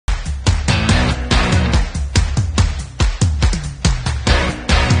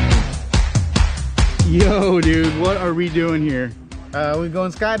Yo, dude, what are we doing here? We're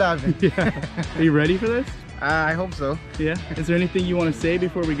going skydiving. Yeah. Are you ready for this? I hope so. Yeah. Is there anything you want to say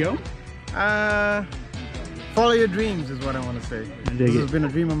before we go? Follow your dreams is what I want to say. This has been a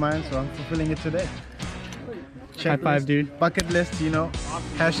dream of mine, so I'm fulfilling it today. High five, dude. Bucket list, you know.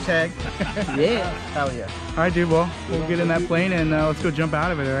 Hashtag. Yeah. Hell yeah. All right, dude. Well, we'll get in that plane and let's go jump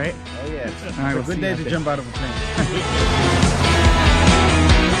out of it, all right? Oh yeah. All right, it's a good day to jump out of a plane.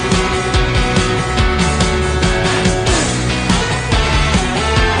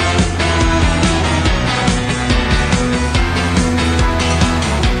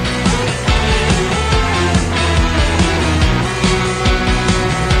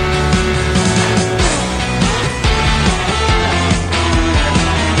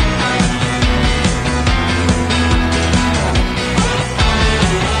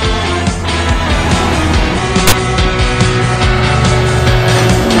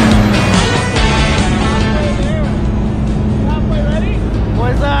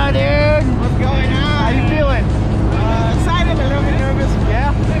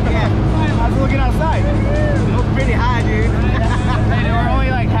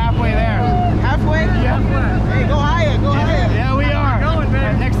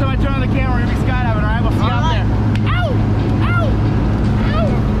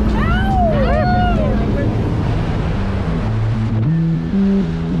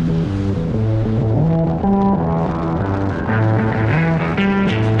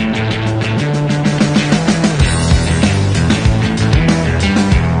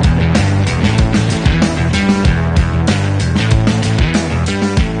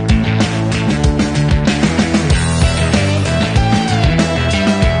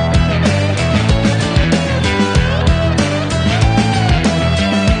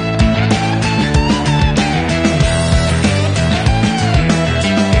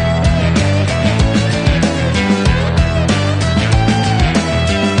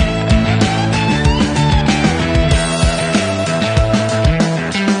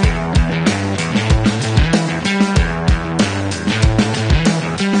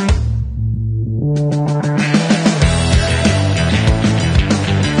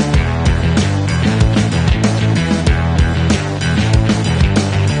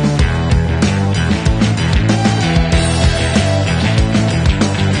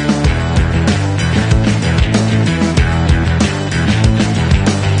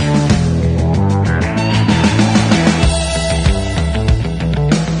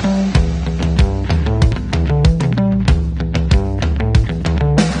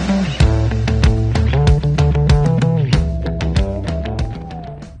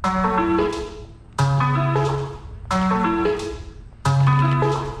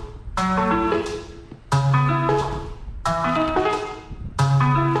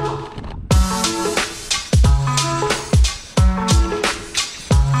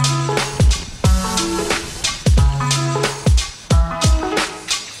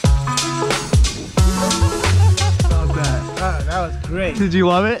 Great. Did you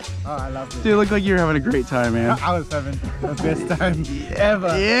love it? Oh, I loved it. Dude, it looked like you were having a great time, man. I was having the best time ever.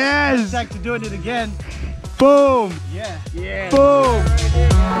 Yes! Back to doing it again. Boom! Yeah. Boom!